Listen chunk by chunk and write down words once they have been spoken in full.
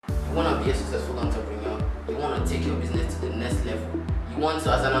You want to be a successful entrepreneur. You want to take your business to the next level. You want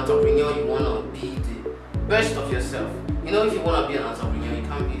to, as an entrepreneur, you want to be the best of yourself. You know, if you want to be an entrepreneur, you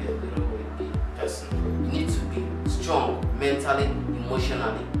can't be a little weak person. You need to be strong mentally,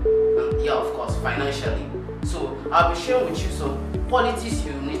 emotionally, and yeah, of course, financially. So I'll be sharing with you some qualities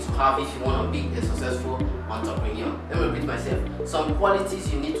you need to have if you want to be a successful entrepreneur. Let me repeat myself. Some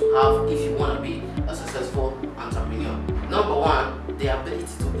qualities you need to have if you want to be a successful entrepreneur. Number one, the ability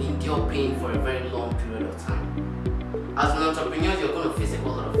to endure pain for a very long period of time. As an entrepreneur, you're going to face a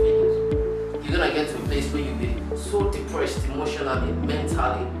whole lot of failures. You're going to get to a place where you'll be so depressed emotionally,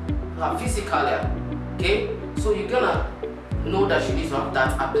 mentally, physically. Okay? So you're going to know that you need to have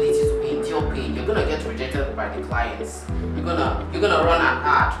that ability to endure pain. You're gonna get rejected by the clients. You're gonna run an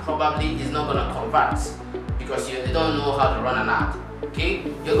ad. Probably it's not gonna convert because you don't know how to run an ad. Okay?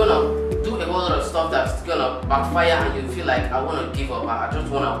 You're gonna do a whole lot of stuff that's gonna backfire and you feel like I wanna give up. I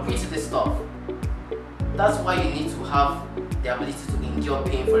just wanna quit this stuff. That's why you need to have the ability to endure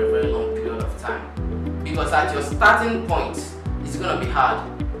pain for a very long period of time. Because at your starting point, it's gonna be hard.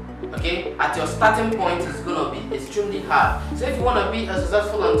 Okay, at your starting point it's gonna be extremely hard. So if you want to be a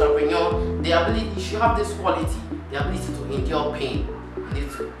successful entrepreneur, you should have this quality, the ability to endure pain. You need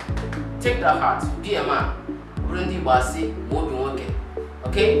to take that heart, be a man.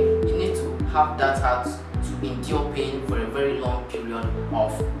 Okay, you need to have that heart to endure pain for a very long period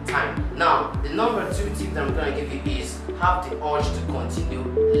of time. Now, the number 2 tip that I'm gonna give you is have the urge to continue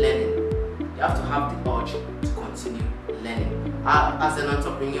learning. You have to have the urge to continue learning. As an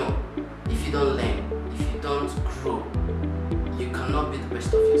entrepreneur, if you don't learn, if you don't grow, you cannot be the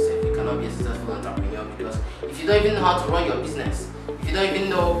best of yourself. You cannot be a successful entrepreneur because if you don't even know how to run your business, if you don't even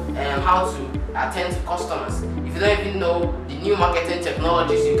know how to attend to customers, if you don't even know the new marketing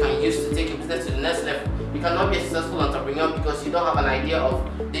technologies you can use to take your business to the next level, you cannot be a successful entrepreneur because you don't have an idea of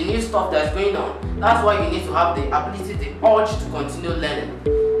the new stuff that's going on. That's why you need to have the ability, the urge to continue learning.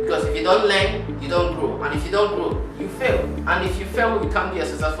 Because if you don't learn, you don't grow. And if you don't grow, you fail. And if you fail, you can't be a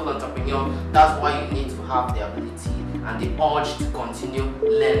successful entrepreneur. That's why you need to have the ability and the urge to continue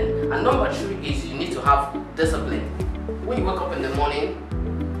learning. And number 3 is you need to have discipline. When you wake up in the morning,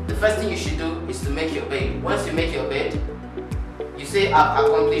 the first thing you should do is to make your bed. Once you make your bed, you say, I've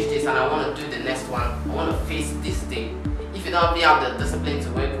accomplished this and I want to do the next one. I want to face this day. If you don't have the discipline to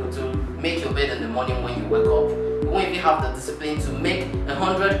make your bed in the morning when you wake up, you won't even have the discipline to make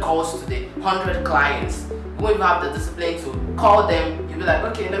 100 calls to the 100 clients. You won't even have the discipline to call them. You'll be like,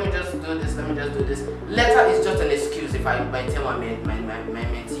 okay, let me just do this, let me just do this. Later is just an excuse. If I tell my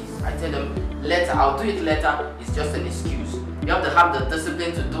mentees, I tell them later, I'll do it later, it's just an excuse. You have to have the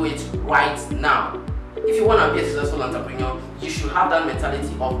discipline to do it right now. If you want to be a successful entrepreneur, you should have that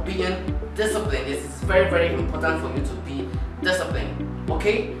mentality of being disciplined. It's very, very important for you to be disciplined.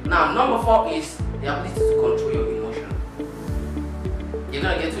 Okay? Now, number 4 is the ability to control your emotion. You're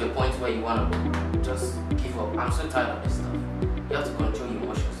gonna get to a point where you wanna just give up. I'm so tired of this stuff. You have to control your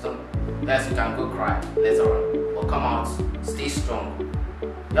emotions. Yes, you can go cry later on, or come out, stay strong.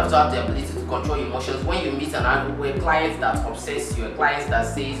 You have to have the ability to control your emotions. When you meet a client that upsets you, a client that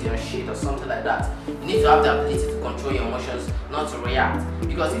says you're shit or something like that, you need to have the ability to control your emotions, not to react.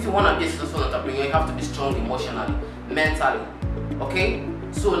 Because if you want to be a successful entrepreneur, you have to be strong emotionally, mentally. Okay?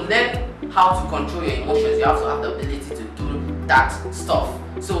 So learn how to control your emotions. You have to have the ability to do that stuff.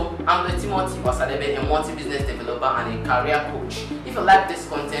 So I'm Timothy Wasadebe, a multi-business developer and a career coach. If you like this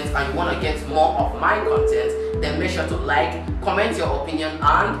content and you want to get more of my content, then make sure to like, comment your opinion,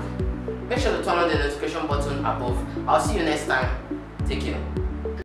 and make sure to turn on the notification button above. I'll see you next time. Take care.